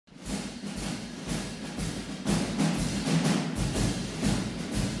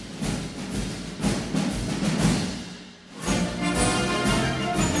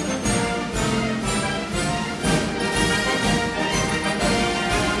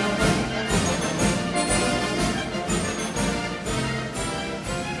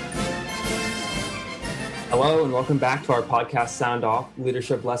Hello and welcome back to our podcast, Sound Off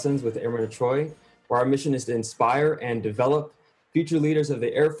Leadership Lessons with Airmen of Troy, where our mission is to inspire and develop future leaders of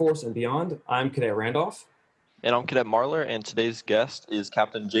the Air Force and beyond. I'm Cadet Randolph. And I'm Cadet Marler, and today's guest is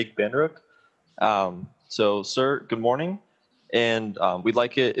Captain Jake Bandaruk. Sir, good morning, and we'd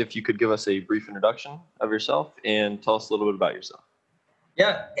like it if you could give us a brief introduction of yourself and tell us a little bit about yourself.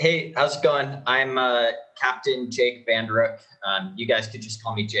 Yeah. Hey, how's it going? I'm Captain Jake Bandaruk. You guys could just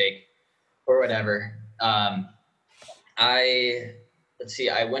call me Jake or whatever. I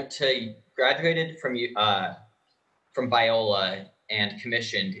graduated from Biola and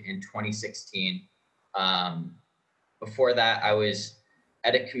commissioned in 2016. Before that, I was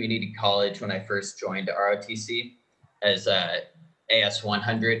at a community college when I first joined ROTC as a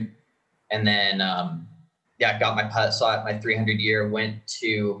AS100, and then got my pilot slot my 300 year. Went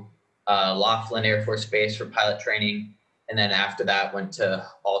to Laughlin Air Force Base for pilot training. And then after that, went to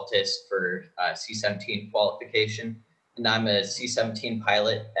Altus for C-17 qualification. And I'm a C-17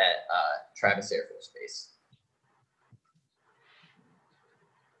 pilot at Travis Air Force Base.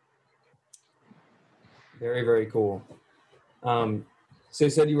 Very, very cool. So you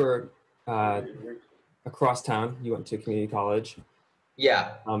said you were across town. You went to community college.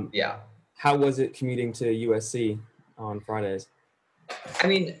 Yeah. How was it commuting to USC on Fridays? I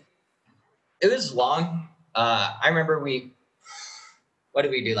mean, it was long. I remember what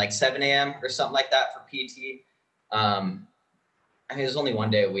did we do? Like 7 a.m. or something like that for PT. It was only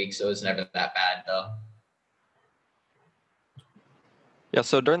one day a week, so it was never that bad though. Yeah,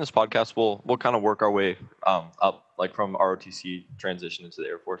 so during this podcast, we'll kind of work our way up, like from ROTC transition into the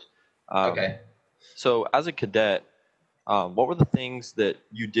Air Force. Okay. So as a cadet, what were the things that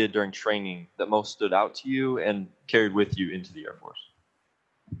you did during training that most stood out to you and carried with you into the Air Force?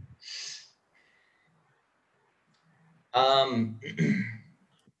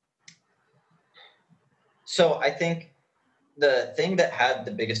 So I think the thing that had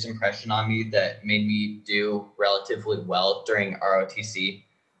the biggest impression on me that made me do relatively well during ROTC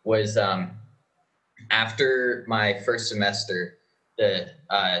was after my first semester, the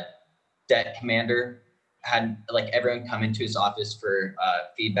det commander had like everyone come into his office for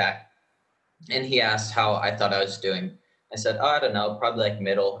feedback, and he asked how I thought I was doing. I said, I don't know, probably like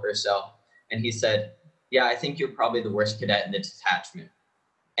middle or so. And he said, yeah, I think you're probably the worst cadet in the detachment.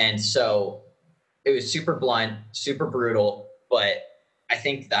 And so it was super blunt, super brutal, but I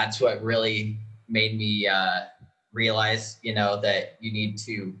think that's what really made me realize, that you need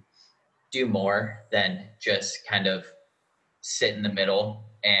to do more than just kind of sit in the middle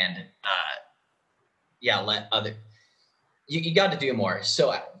and let other, you got to do more.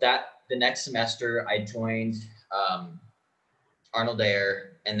 So the next semester I joined Arnold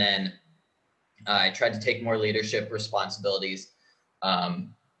Air, and then I tried to take more leadership responsibilities.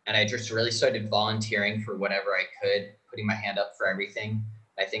 And I just really started volunteering for whatever I could, putting my hand up for everything.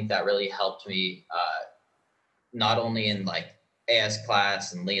 I think that really helped me not only in like AS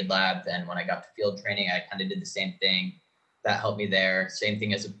class and lead lab, then when I got to field training, I kind of did the same thing. That helped me there. Same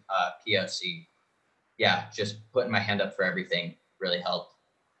thing as a POC. Yeah, just putting my hand up for everything really helped.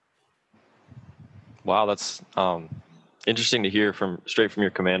 Wow, that's interesting to hear straight from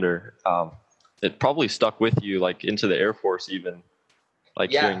your commander. It probably stuck with you like into the Air Force even,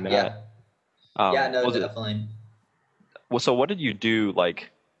 like hearing that. Definitely. Well, so what did you do like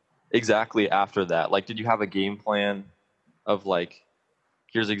exactly after that? Like, did you have a game plan of like,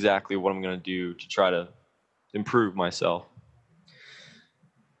 here's exactly what I'm going to do to try to improve myself?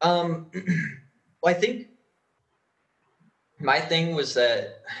 Well, I think my thing was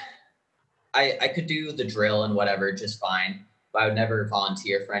that I could do the drill and whatever just fine, but I would never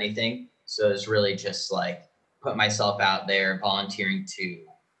volunteer for anything. So it was really just like put myself out there volunteering to,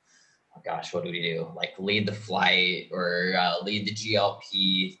 what do we do? Like lead the flight or lead the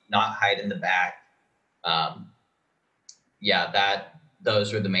GLP, not hide in the back.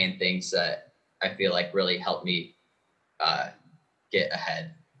 Those were the main things that I feel like really helped me get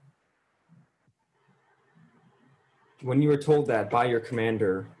ahead. When you were told that by your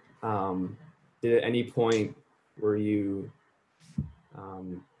commander, did at any point were you,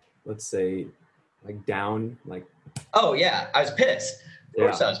 let's say, like down? Like, oh yeah, I was pissed. Of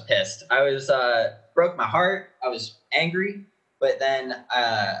course, I was pissed. I was broke my heart. I was angry, but then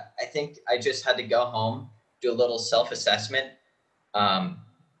I think I just had to go home, do a little self-assessment.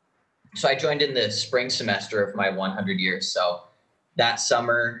 So I joined in the spring semester of my 100 years. So that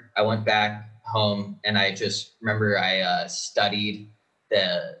summer, I went back home, and I just remember I studied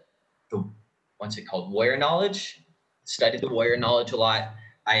the what's it called, warrior knowledge. Studied the warrior knowledge a lot.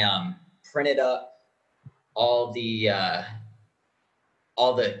 I printed up all the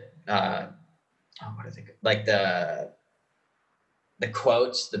what are they like the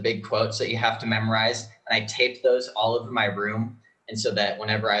quotes, the big quotes that you have to memorize. And I taped those all over my room. And so that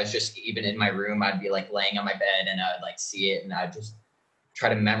whenever I was just even in my room, I'd be like laying on my bed and I would like see it and I'd just try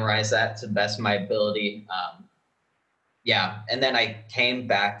to memorize that to the best of my ability. And then I came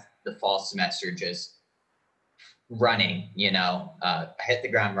back the fall semester just running, I hit the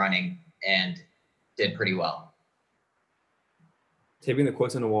ground running and did pretty well. Taping the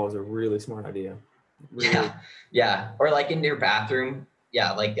quotes on the wall is a really smart idea. Really. Yeah. Or like in your bathroom.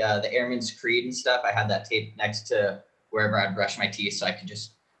 Yeah, like the Airmen's Creed and stuff. I had that taped next to wherever I'd brush my teeth so I could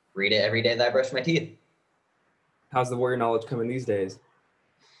just read it every day that I brush my teeth. How's the warrior knowledge coming these days?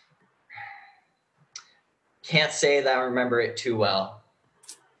 Can't say that I remember it too well.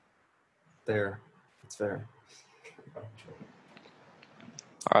 Fair. It's fair.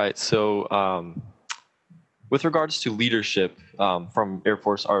 All right. So with regards to leadership from Air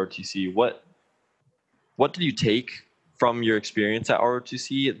Force ROTC, what did you take from your experience at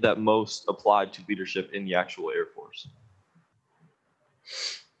ROTC that most applied to leadership in the actual Air Force?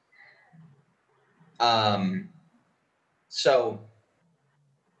 So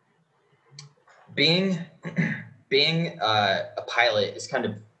being a pilot is kind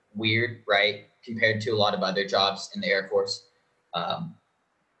of weird, right? Compared to a lot of other jobs in the Air Force. A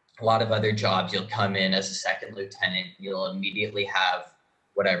lot of other jobs, you'll come in as a second lieutenant, you'll immediately have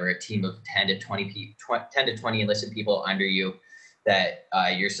a team of 10 to 20 enlisted people under you that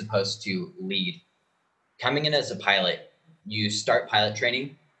you're supposed to lead. Coming in as a pilot, you start pilot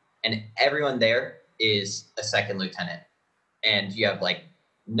training and everyone there is a second lieutenant and you have like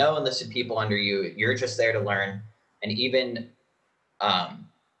no enlisted people under you. You're just there to learn. And even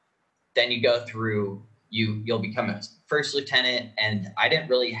then you go through, you'll become a first lieutenant. And I didn't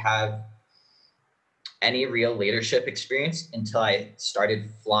really have any real leadership experience until I started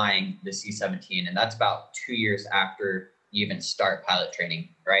flying the C-17. And that's about 2 years after you even start pilot training,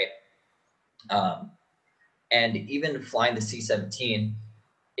 right? And even flying the C-17,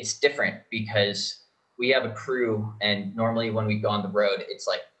 it's different because we have a crew and normally when we go on the road, it's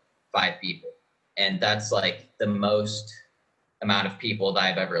like 5 people. And that's like the most amount of people that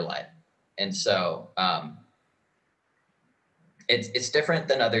I've ever led. And so it's different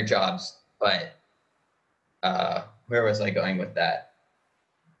than other jobs, but where was I going with that?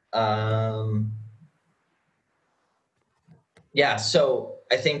 So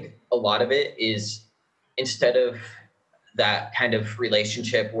I think a lot of it is instead of that kind of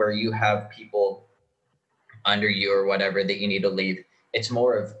relationship where you have people under you or whatever that you need to lead, it's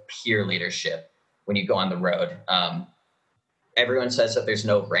more of peer leadership when you go on the road. Everyone says that there's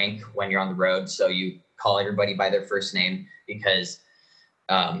no rank when you're on the road, so you call everybody by their first name because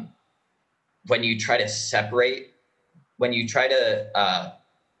when you try to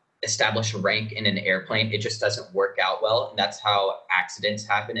establish a rank in an airplane, it just doesn't work out well. And that's how accidents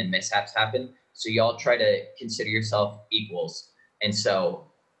happen and mishaps happen. So you all try to consider yourself equals. And so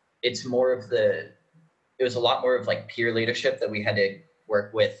it was a lot more of like peer leadership that we had to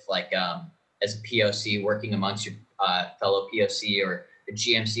work with, like as a POC working amongst your fellow POC or a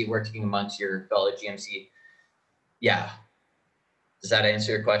GMC working amongst your fellow GMC. Yeah. Does that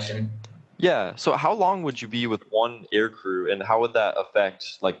answer your question? Yeah. So how long would you be with one air crew and how would that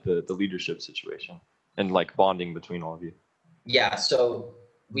affect like the leadership situation and like bonding between all of you? Yeah. So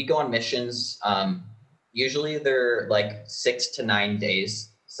we go on missions. Usually they're like 6 to 9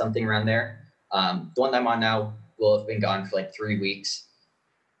 days, something around there. The one that I'm on now will have been gone for like 3 weeks.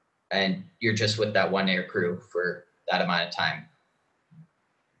 And you're just with that one air crew for that amount of time.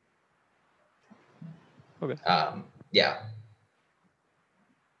 Okay. Yeah.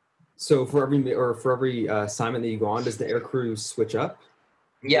 So for every assignment that you go on, does the air crew switch up?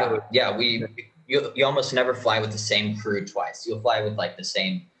 Yeah. You almost never fly with the same crew twice. You'll fly with like the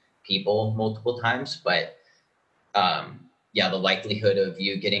same people multiple times, but the likelihood of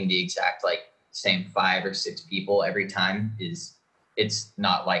you getting the exact like same 5 or 6 people every time it's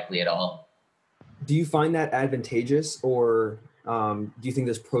not likely at all. Do you find that advantageous, or do you think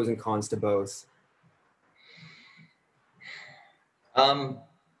there's pros and cons to both?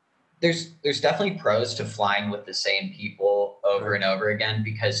 There's definitely pros to flying with the same people over and over again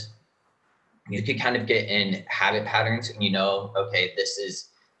because you could kind of get in habit patterns and okay, this is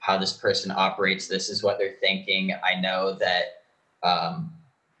how this person operates. This is what they're thinking. I know that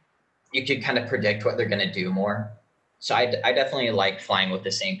you could kind of predict what they're going to do more. So I definitely like flying with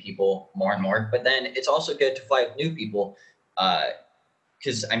the same people more and more, but then it's also good to fly with new people.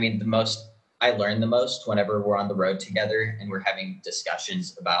 Cause I learn the most whenever we're on the road together and we're having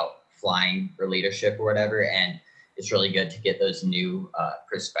discussions about flying or leadership or whatever. And it's really good to get those new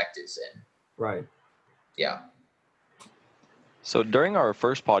perspectives in. Right. Yeah. So during our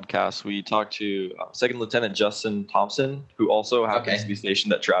first podcast, we talked to Second Lieutenant Justin Thompson, who also happens to be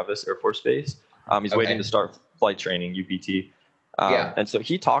stationed at Travis Air Force Base. He's waiting to start flight training, UPT. And so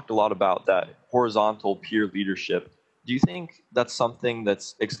he talked a lot about that horizontal peer leadership. Do you think that's something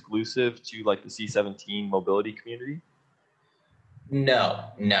that's exclusive to like the C-17 mobility community?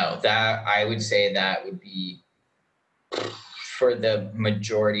 No. That I would say that would be for the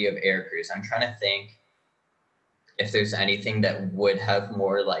majority of air crews. I'm trying to think if there's anything that would have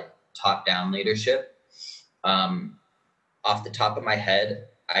more like top-down leadership. Off the top of my head,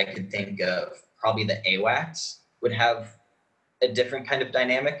 I could think of probably the AWACS would have a different kind of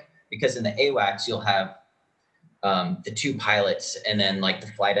dynamic, because in the AWACS you'll have the two pilots and then like the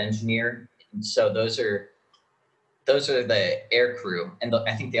flight engineer. And so those are the air crew, and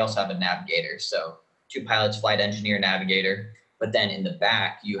I think they also have a navigator. So two pilots, flight engineer, navigator. But then in the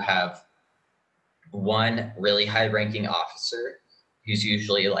back you have one really high-ranking officer who's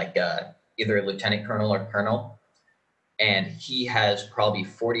usually like either a lieutenant colonel or colonel, and he has probably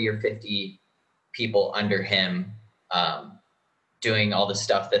 40 or 50 people under him doing all the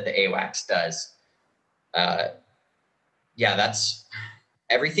stuff that the AWACS does. That's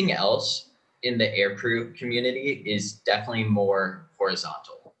everything else in the aircrew community is definitely more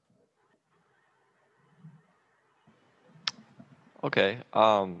horizontal. Okay.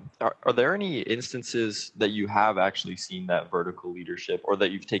 Are there any instances that you have actually seen that vertical leadership, or that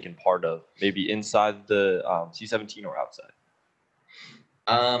you've taken part of, maybe inside the C-17 or outside?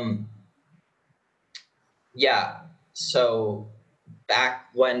 Yeah. So back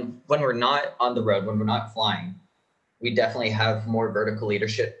when we're not on the road, when we're not flying, we definitely have more vertical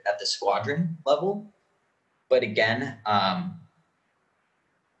leadership at the squadron level. But again,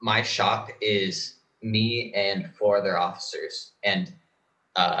 my shop is me and 4 other officers. And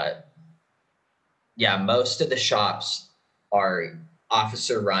most of the shops are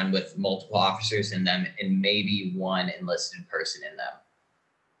officer run with multiple officers in them and maybe one enlisted person in them.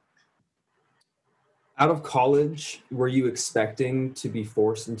 Out of college, were you expecting to be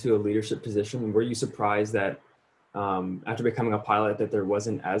forced into a leadership position? Were you surprised that after becoming a pilot that there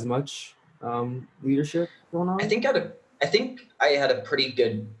wasn't as much leadership going on? I think I had a pretty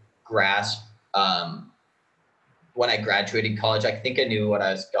good grasp when I graduated college. I think I knew what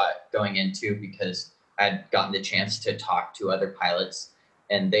I was going into because I'd gotten the chance to talk to other pilots,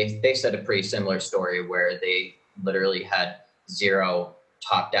 and they said a pretty similar story where they literally had zero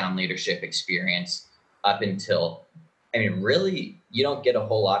top-down leadership experience up until, really, you don't get a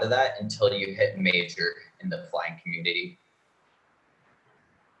whole lot of that until you hit major in the flying community.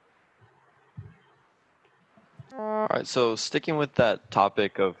 All right, so sticking with that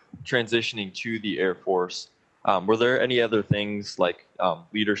topic of transitioning to the Air Force, were there any other things like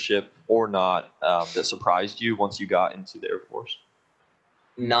leadership or not that surprised you once you got into the Air Force?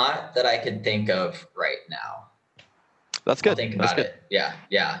 Not that I could think of right now. That's good. I'll think about it. Yeah.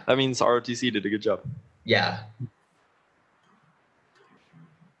 That means ROTC did a good job. Yeah.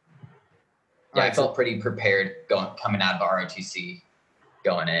 Yeah, I felt pretty prepared coming out of ROTC,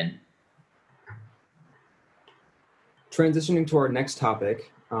 going in. Transitioning to our next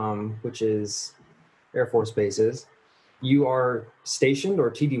topic, which is Air Force bases. You are stationed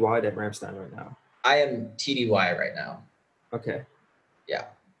or TDY'd at Ramstein right now? I am TDY right now. Okay. Yeah.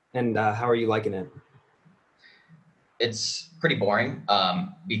 And how are you liking it? It's pretty boring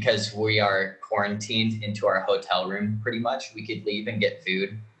because we are quarantined into our hotel room pretty much. We could leave and get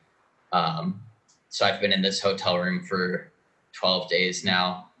food. So I've been in this hotel room for 12 days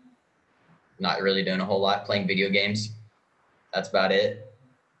now, not really doing a whole lot, playing video games. That's about it.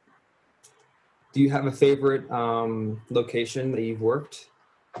 Do you have a favorite location that you've worked?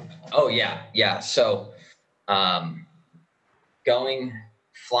 Oh, yeah. So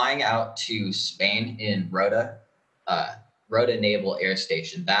flying out to Spain in Rota Naval Air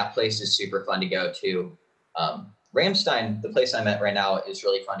Station. That place is super fun to go to. Ramstein, the place I'm at right now, is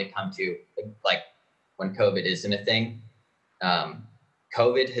really fun to come to, like when COVID isn't a thing.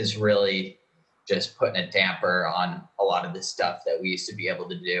 COVID has really just put a damper on a lot of the stuff that we used to be able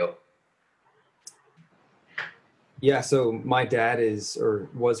to do. Yeah, so my dad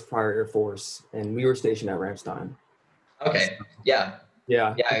was prior Air Force, and we were stationed at Ramstein. Okay, yeah.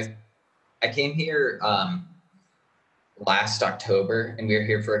 I came here last October, and we were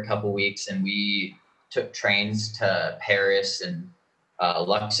here for a couple weeks, and we took trains to Paris and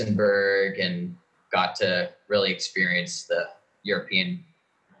Luxembourg, and got to really experience the European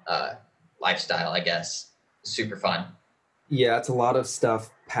lifestyle, I guess. Super fun. Yeah, it's a lot of stuff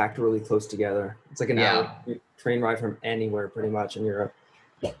packed really close together. It's like an hour train ride from anywhere pretty much in Europe.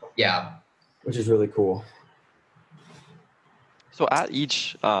 Yeah. which is really cool. So at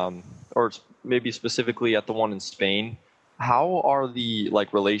each, or maybe specifically at the one in Spain, how are the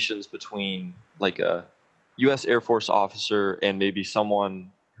like relations between like a U.S. Air Force officer and maybe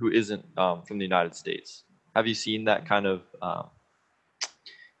someone who isn't from the United States? Have you seen that kind of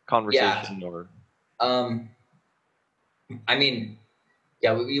conversation or? I mean,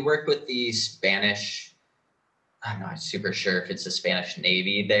 yeah, we work with the Spanish. I'm not super sure if it's the Spanish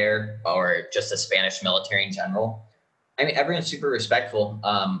Navy there or just the Spanish military in general. I mean, everyone's super respectful.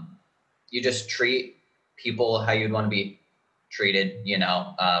 You just treat people how you'd want to be treated, you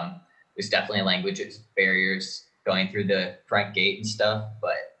know. There's definitely language barriers going through the front gate and stuff,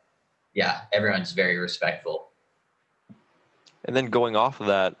 but yeah, everyone's very respectful. And then going off of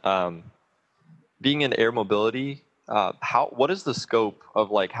that, being in air mobility, what is the scope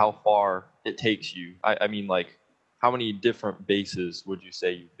of like how far it takes you? I mean, like, how many different bases would you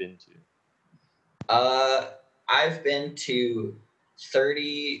say you've been to? I've been to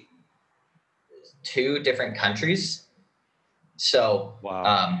 32 different countries. So,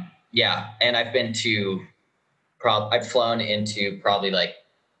 wow. Yeah, and I've been to I've flown into probably like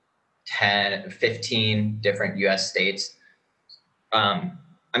 10, 15 different US states. I'm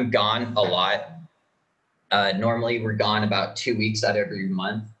gone a lot. Normally we're gone about 2 weeks out of every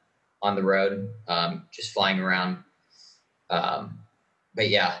month on the road, just flying around. But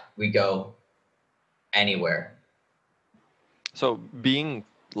yeah, we go anywhere. So being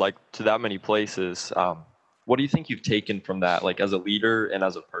like to that many places, what do you think you've taken from that, like as a leader and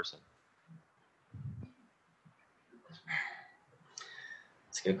as a person?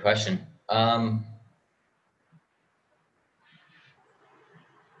 That's a good question.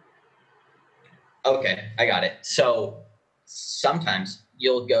 Okay, I got it. So sometimes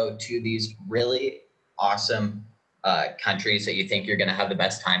you'll go to these really awesome countries that you think you're going to have the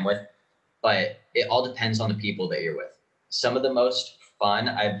best time with, but it all depends on the people that you're with. Some of the most fun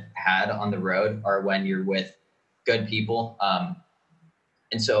I've had on the road are when you're with good people.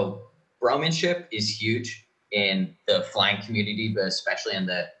 And so bromanship is huge in the flying community, but especially in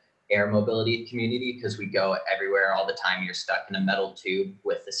the air mobility community, because we go everywhere all the time. You're stuck in a metal tube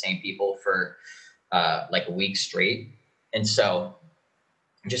with the same people for like a week straight. And so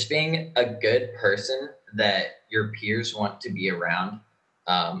just being a good person that your peers want to be around,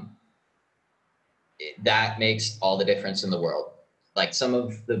 that makes all the difference in the world. Like some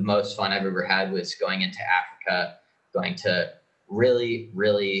of the most fun I've ever had was going into Africa, going to really,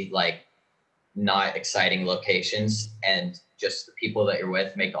 really like not exciting locations, and just the people that you're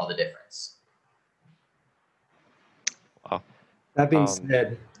with make all the difference. Wow. That being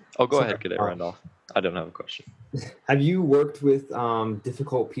said, go ahead, Cadet Randolph. I don't have a question. Have you worked with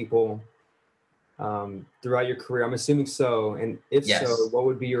difficult people throughout your career? I'm assuming so. And if Yes. so, what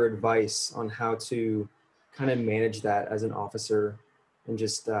would be your advice on how to kind of manage that as an officer and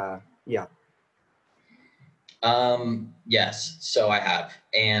just, yeah. Yes, so I have.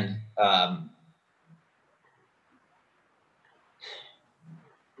 And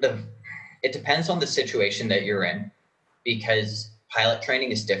it depends on the situation that you're in, because pilot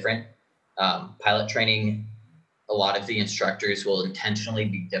training is different. Pilot training, a lot of the instructors will intentionally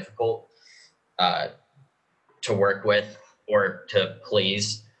be difficult to work with or to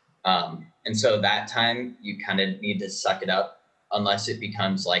please. And so that time you kind of need to suck it up unless it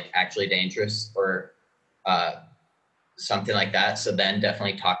becomes like actually dangerous or something like that. So then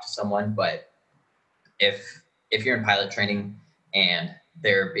definitely talk to someone. But if you're in pilot training and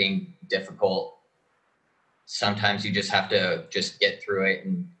they're being difficult, sometimes you just have to just get through it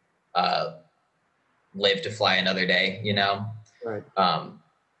and live to fly another day, you know? Right.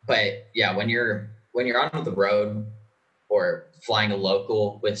 But yeah, when you're on the road or flying a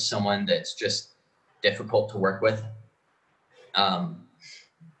local with someone that's just difficult to work with,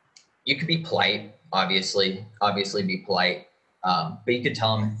 you could be polite, obviously be polite. But you could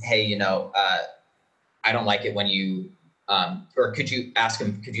tell them, hey, you know, I don't like it when you, or could you ask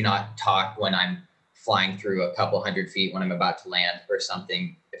them, could you not talk when I'm flying through a couple 100 feet when I'm about to land or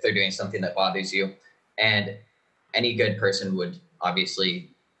something, if they're doing something that bothers you. And any good person would obviously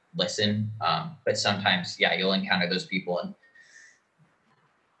listen. But sometimes, yeah, you'll encounter those people, and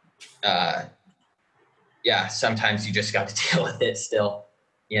yeah, sometimes you just got to deal with it still,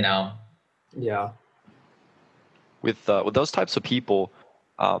 you know? Yeah. With those types of people,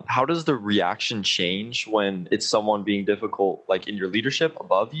 how does the reaction change when it's someone being difficult, like in your leadership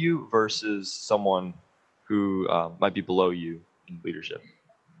above you versus someone who might be below you in leadership?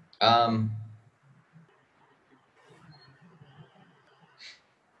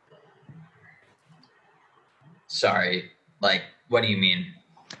 Sorry, like, what do you mean?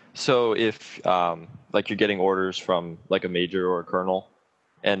 So if like you're getting orders from like a major or a colonel,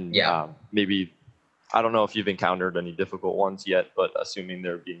 and maybe I don't know if you've encountered any difficult ones yet, but assuming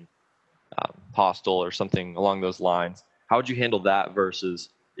they're being hostile or something along those lines, how would you handle that versus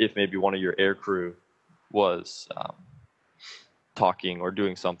if maybe one of your air crew was talking or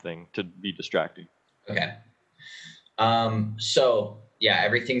doing something to be distracting? Okay. So yeah,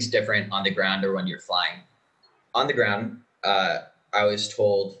 everything's different on the ground or when you're flying. On the ground, I was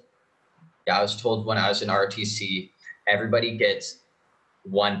told when I was in ROTC, everybody gets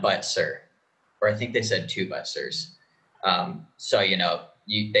one but sir, or I think they said two but sirs. So,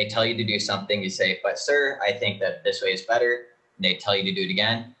 they tell you to do something, you say, but sir, I think that this way is better. And they tell you to do it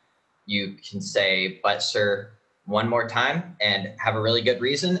again. You can say, but sir, one more time and have a really good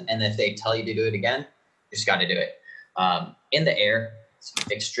reason. And if they tell you to do it again, you just got to do it. In the air, it's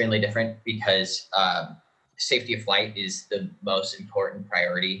extremely different because safety of flight is the most important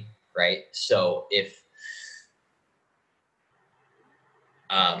priority, right? So if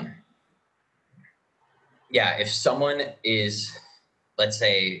someone is, let's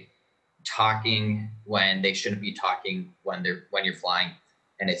say, talking when they shouldn't be talking when you're flying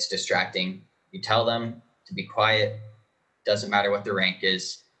and it's distracting, you tell them to be quiet. Doesn't matter what their rank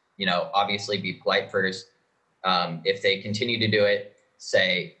is, obviously be polite first. If they continue to do it,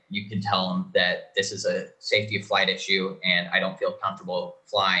 you can tell them that this is a safety of flight issue and I don't feel comfortable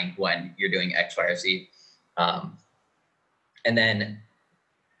flying when you're doing X, Y, or Z. And then,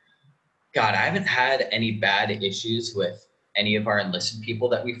 God, I haven't had any bad issues with any of our enlisted people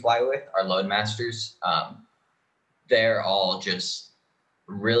that we fly with, our load masters. They're all just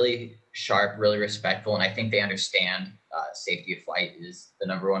really sharp, really respectful, and I think they understand safety of flight is the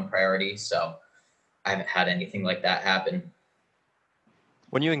number one priority. So I haven't had anything like that happen.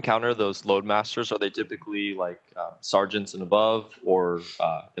 When you encounter those load masters, are they typically like sergeants and above, or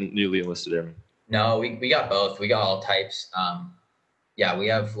newly enlisted airmen? No, we got both. We got all types. We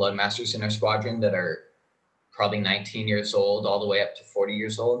have load masters in our squadron that are probably 19 years old all the way up to 40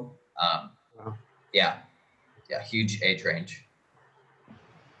 years old. Wow. Yeah, huge age range.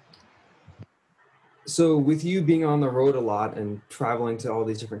 So with you being on the road a lot and traveling to all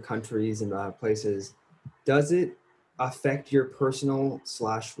these different countries and places, does it affect your personal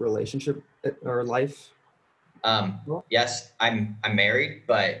 / relationship or life? Yes, I'm married,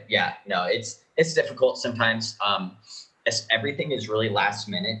 but it's difficult sometimes. Everything is really last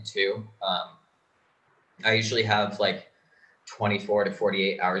minute too. I usually have like 24 to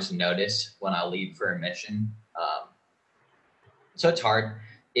 48 hours notice when I'll leave for a mission. So it's hard.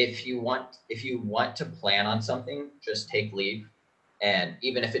 If you want to plan on something, just take leave. And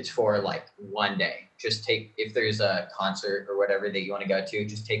even if it's for like one day, if there's a concert or whatever that you want to go to,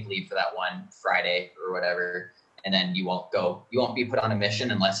 just take leave for that one Friday or whatever. And then you won't be put on a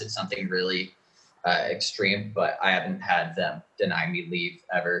mission unless it's something really extreme, but I haven't had them deny me leave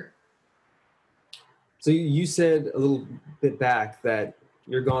ever. So you said a little bit back that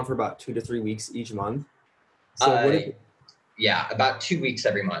you're gone for about 2 to 3 weeks each month. So about 2 weeks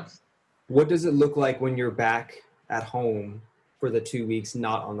every month. What does it look like when you're back at home for the 2 weeks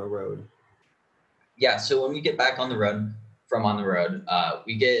not on the road? Yeah, so when we get back on the road,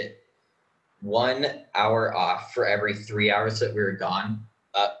 we get 1 hour off for every 3 hours that we were gone,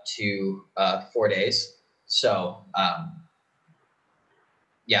 up to 4 days. So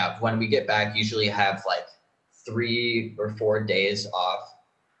when we get back, usually have like 3 or 4 days off.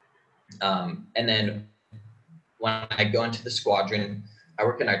 And then when I go into the squadron, I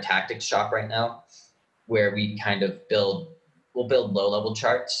work in our tactics shop right now, where we kind of we'll build low-level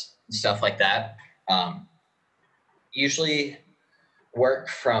charts and stuff like that. Usually work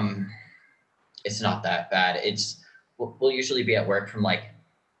from, it's not that bad. We'll usually be at work from like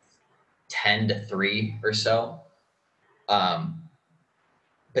 10 to 3 or so.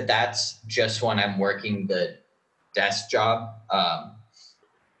 But that's just when I'm working the desk job.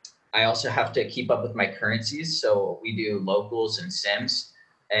 I also have to keep up with my currencies. So we do locals and sims.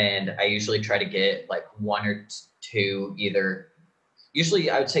 And I usually try to get like 1 or 2, usually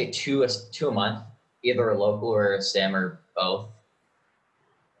I would say two a month, either a local or a sim or both.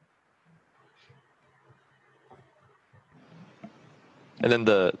 And then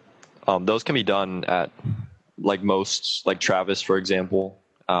those can be done at like most, like Travis, for example,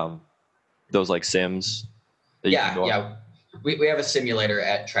 those like sims. We have a simulator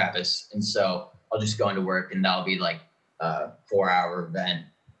at Travis, and so I'll just go into work, and that'll be like a 4-hour event.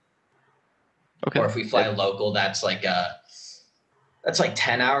 Okay. Or if we fly local, that's like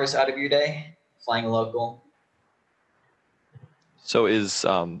 10 hours out of your day flying local. So is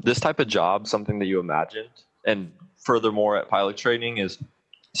this type of job something that you imagined? And furthermore, at pilot training, is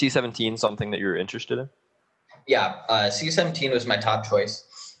C-17 something that you're interested in? Yeah, C-17 was my top choice.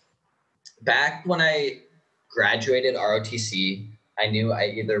 Back when I graduated ROTC, I knew I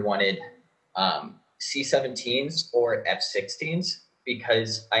either wanted C-17s or F-16s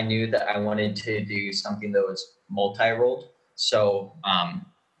because I knew that I wanted to do something that was multi-rolled. So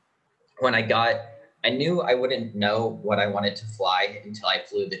when I knew I wouldn't know what I wanted to fly until I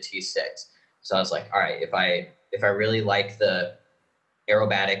flew the T-6. So I was like, all right, if I really like the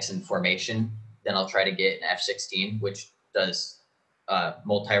aerobatics and formation, then I'll try to get an F-16, which does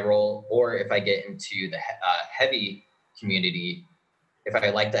multi-role. Or if I get into the heavy community, if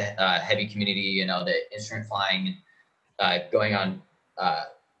I like the heavy community, the instrument flying, going on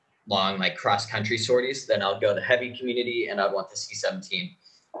long like cross-country sorties, then I'll go the heavy community and I'd want the C-17.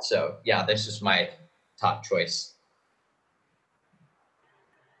 So yeah, this is my top choice.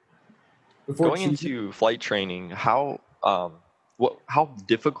 Going into flight training, how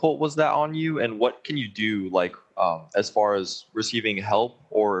difficult was that on you, and what can you do as far as receiving help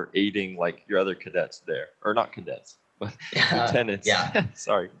or aiding like your other cadets there, or not cadets, but lieutenants? Yeah.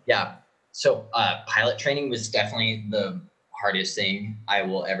 Sorry. Yeah. So pilot training was definitely the hardest thing I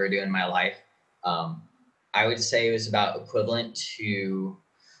will ever do in my life. I would say it was about equivalent to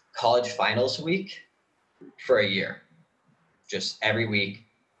college finals week for a year. Just every week,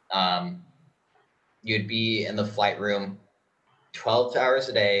 you'd be in the flight room 12 hours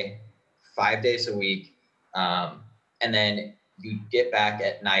a day, 5 days a week. And then you get back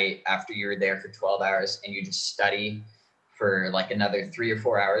at night after you're there for 12 hours and you just study for like another 3 or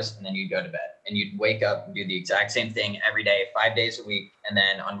 4 hours, and then you'd go to bed. And you'd wake up and do the exact same thing every day, 5 days a week. And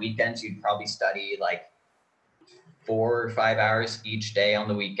then on weekends, you'd probably study like 4 or 5 hours each day on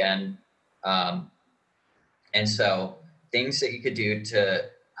the weekend. And so things that you could do to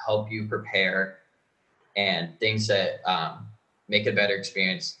help you prepare and things that make a better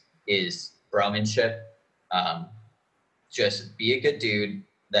experience is bromanship. Just be a good dude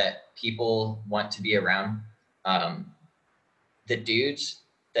that people want to be around. The dudes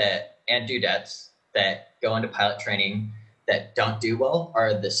and dudettes that go into pilot training that don't do well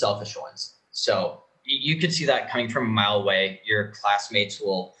are the selfish ones. So you could see that coming from a mile away. Your classmates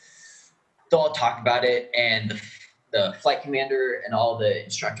they'll all talk about it, and the flight commander and all the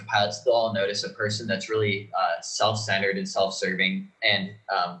instructor pilots, they'll all notice a person that's really self-centered and self-serving, and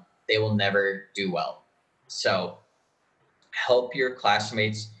they will never do well. So help your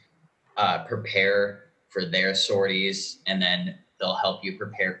classmates prepare for their sorties, and then they'll help you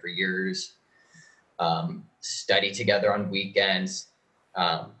prepare for yours. Study together on weekends.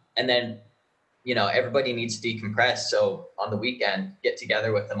 And then, everybody needs to decompress. So on the weekend, get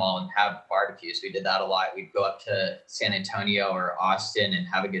together with them all and have barbecues. We did that a lot. We'd go up to San Antonio or Austin and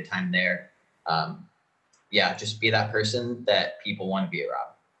have a good time there. Just be that person that people want to be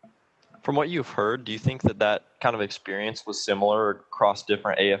around. From what you've heard, do you think that kind of experience was similar across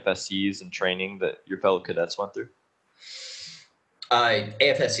different AFSCs and training that your fellow cadets went through?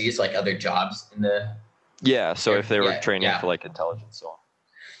 AFSCs, like other jobs in the... Yeah, so if they were training for like intelligence, so on.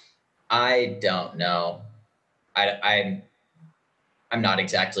 I don't know. I'm not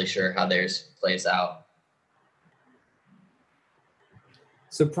exactly sure how theirs plays out.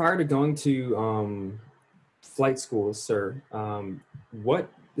 So prior to going to flight school, sir,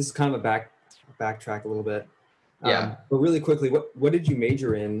 this is kind of a backtrack a little bit. But really quickly, what did you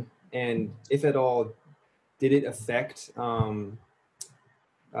major in? And if at all, did it affect or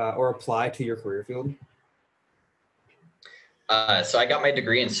apply to your career field? So I got my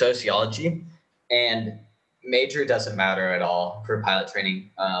degree in sociology, and major doesn't matter at all for pilot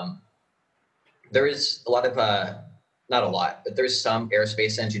training. There is a lot of, not a lot, but there's some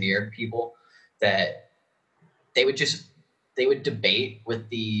aerospace engineer people that they would debate with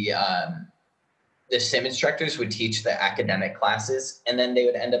the sim instructors would teach the academic classes, and then they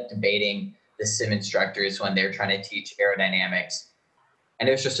would end up debating the sim instructors when they're trying to teach aerodynamics. And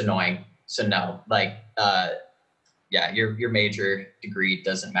it was just annoying. So no, your major degree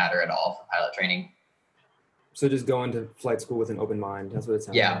doesn't matter at all for pilot training. So just go into flight school with an open mind. That's what it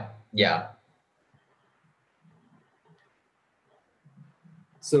sounds like. Yeah.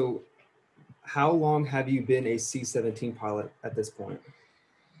 So how long have you been a C-17 pilot at this point?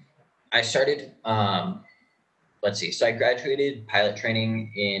 I started, so I graduated pilot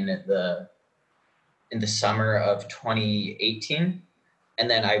training in the summer of 2018. And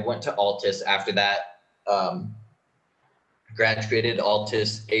then I went to Altus after that. Graduated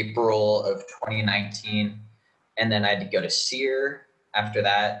Altus April of 2019. And then I had to go to SEER after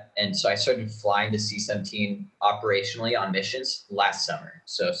that. And so I started flying the C-17 operationally on missions last summer.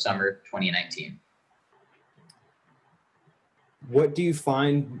 So summer 2019. what do you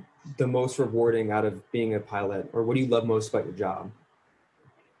find the most rewarding out of being a pilot, or what do you love most about your job?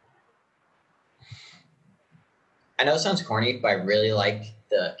 I know it sounds corny, but I really like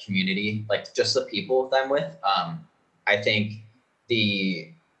the community, like just the people that I'm with. I think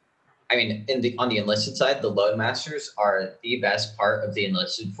on the enlisted side, the load masters are the best part of the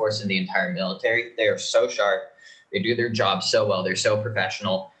enlisted force in the entire military. They are so sharp. They do their job so well. They're so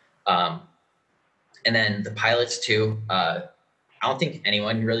professional. And then the pilots too. I don't think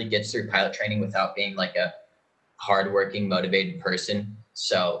anyone really gets through pilot training without being like a hardworking, motivated person.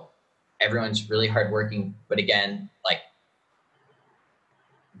 So everyone's really hardworking, but again, like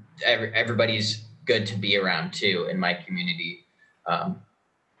everybody's good to be around too in my community.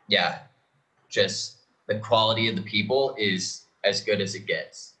 Yeah, just the quality of the people is as good as it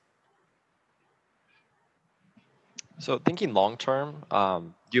gets. So thinking long term,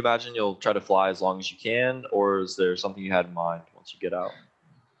 do you imagine you'll try to fly as long as you can, or is there something you had in mind once you get out?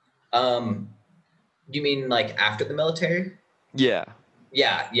 You mean like after the military? Yeah.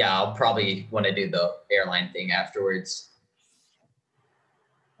 Yeah, I'll probably want to do the airline thing afterwards.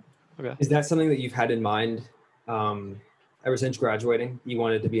 Okay. Is that something that you've had in mind ever since graduating? You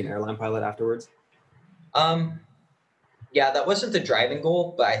wanted to be an airline pilot afterwards? Yeah, that wasn't the driving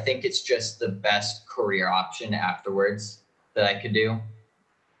goal, but I think it's just the best career option afterwards that I could do.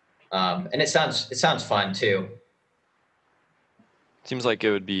 And it sounds fun too. Seems like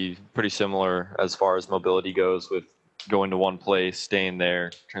it would be pretty similar as far as mobility goes, with going to one place, staying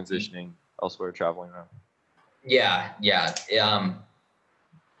there, transitioning elsewhere, traveling around. Yeah.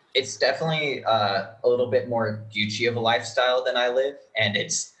 It's definitely a little bit more Gucci of a lifestyle than I live, and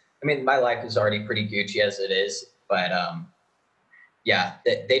my life is already pretty Gucci as it is, but yeah,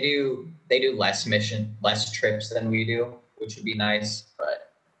 they do less trips than we do, which would be nice,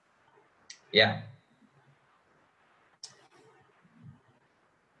 but yeah.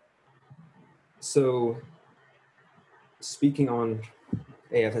 So, speaking on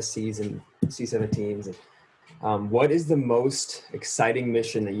AFSCs and C-17s, what is the most exciting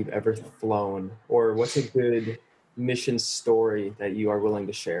mission that you've ever flown, or what's a good mission story that you are willing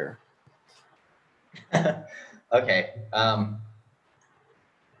to share? Okay.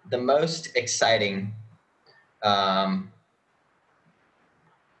 The most exciting, the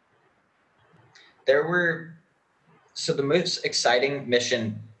most exciting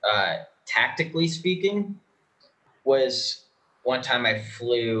mission, tactically speaking, was one time I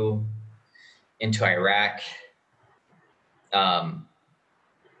flew into Iraq,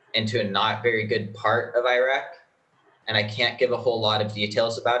 into a not very good part of Iraq. And I can't give a whole lot of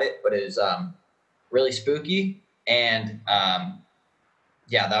details about it, but it was really spooky. And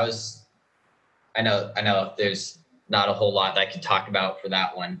yeah, that was, I know there's not a whole lot that I could talk about for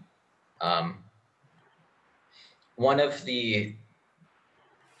that one. One of the,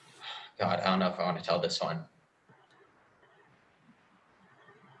 God, I don't know if I want to tell this one.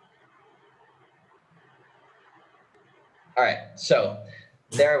 All right, so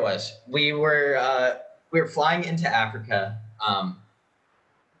there it was. We were flying into Africa,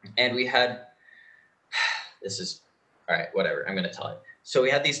 and we had, this is, all right, whatever, I'm going to tell it. So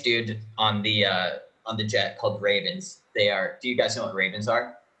we had these dude on the jet called Ravens. Do you guys know what Ravens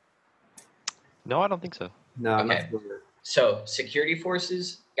are? No, I don't think so. No, I'm Okay. not familiar. So security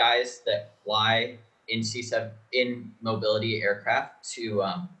forces, guys that fly in in mobility aircraft to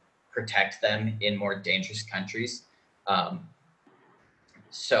protect them in more dangerous countries.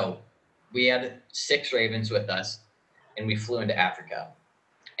 So we had 6 Ravens with us, and we flew into Africa.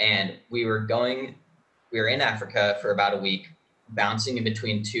 And we were in Africa for about a week, bouncing in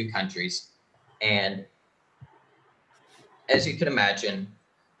between 2 countries. And as you can imagine,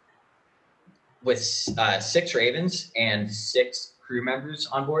 with 6 Ravens and 6 crew members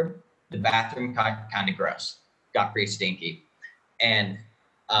on board, the bathroom got kind of gross, got pretty stinky. And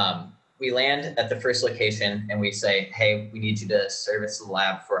we land at the first location and we say, hey, we need you to service the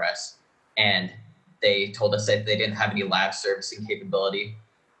lab for us. And they told us that they didn't have any lab servicing capability.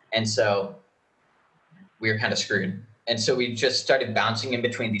 And so we were kind of screwed. And so we just started bouncing in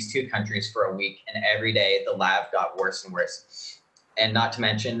between these 2 countries for a week. And every day the lab got worse and worse. And not to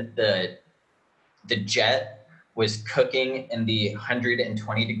mention the jet was cooking in the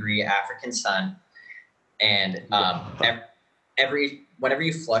 120-degree African sun. And whenever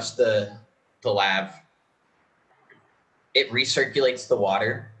you flush the lab, it recirculates the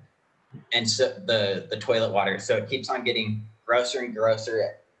water, and so the toilet water. So it keeps on getting grosser and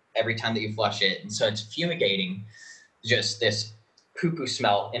grosser every time that you flush it. And so it's fumigating just this poo-poo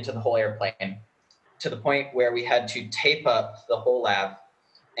smell into the whole airplane, to the point where we had to tape up the whole lab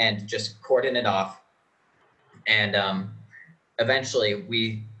and just cordon it off. And eventually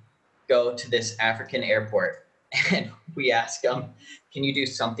we go to this African airport and we ask him, can you do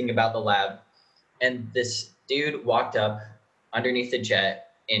something about the lab? And this dude walked up underneath the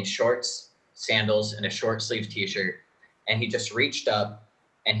jet in shorts, sandals, and a short sleeve t-shirt. And he just reached up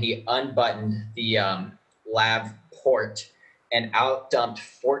and he unbuttoned the lab port and out dumped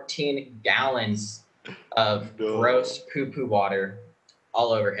 14 gallons of gross poo-poo water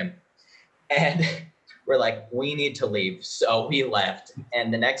all over him. And we're like, we need to leave. So we left.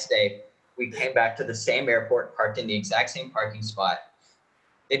 And the next day, we came back to the same airport, parked in the exact same parking spot.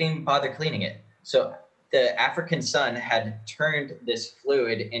 They didn't even bother cleaning it. So the African sun had turned this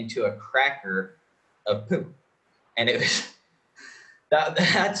fluid into a cracker of poop. And it was,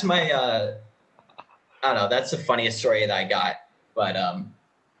 that's my, I don't know, that's the funniest story that I got. But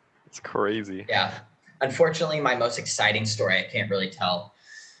it's crazy. Yeah. Unfortunately, my most exciting story I can't really tell.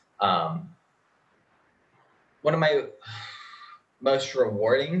 One of my most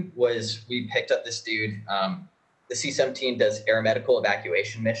rewarding was we picked up this dude. The C-17 does aeromedical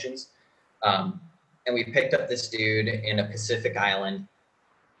evacuation missions. And we picked up this dude in a Pacific island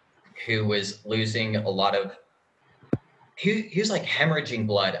who was losing a lot of, he was like hemorrhaging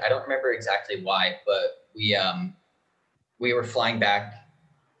blood. I don't remember exactly why, but we were flying back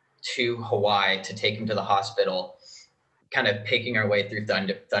to Hawaii to take him to the hospital, kind of picking our way through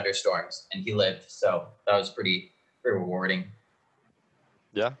thunderstorms, and he lived. So that was pretty rewarding.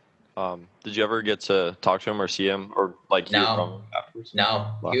 Yeah. Did you ever get to talk to him or see him or like hear from him afterwards?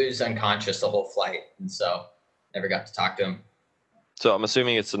 No, Wow. He was unconscious the whole flight, and so never got to talk to him. So I'm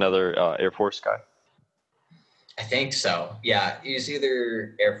assuming it's another Air Force guy. I think so. Yeah, he's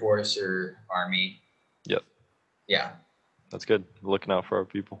either Air Force or Army. Yep. Yeah. That's good. Looking out for our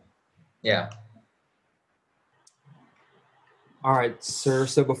people. Yeah. All right, sir.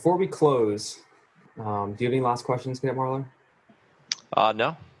 So before we close, do you have any last questions, Cadet Marler?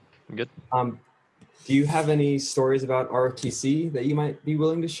 No, I'm good. Do you have any stories about ROTC that you might be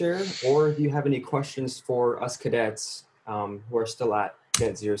willing to share? Or do you have any questions for us cadets who are still at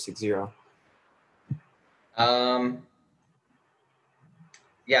Cadet 060?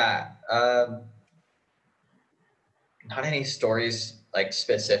 Not any stories like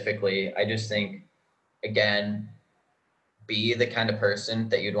specifically. I just think, again, be the kind of person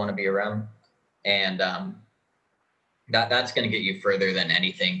that you'd want to be around. And that's going to get you further than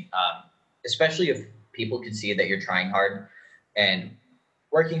anything, especially if people can see that you're trying hard and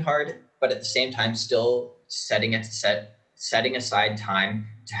working hard, but at the same time still setting aside time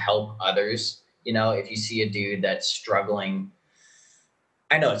to help others. You know, if you see a dude that's struggling,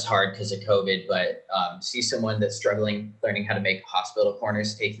 I know it's hard because of COVID, but see someone that's struggling, learning how to make hospital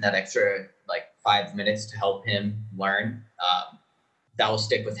corners, taking that extra like 5 minutes to help him learn, that will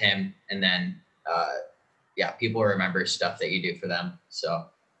stick with him. And then, people remember stuff that you do for them. So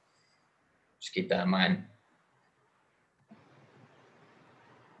just keep that in mind.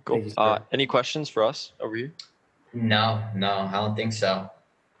 Cool. Any questions for us over here? No, I don't think so.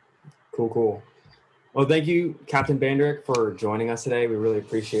 Cool. Well, thank you, Captain Bandaruk, for joining us today. We really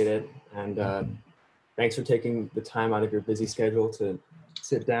appreciate it. And thanks for taking the time out of your busy schedule to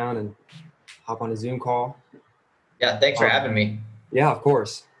sit down and hop on a Zoom call. Yeah, thanks for having me. Yeah, of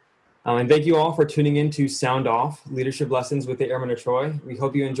course. And thank you all for tuning in to Sound Off, Leadership Lessons with the Airmen of Troy. We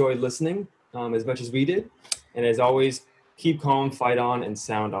hope you enjoyed listening as much as we did. And as always, keep calm, fight on, and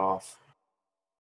sound off.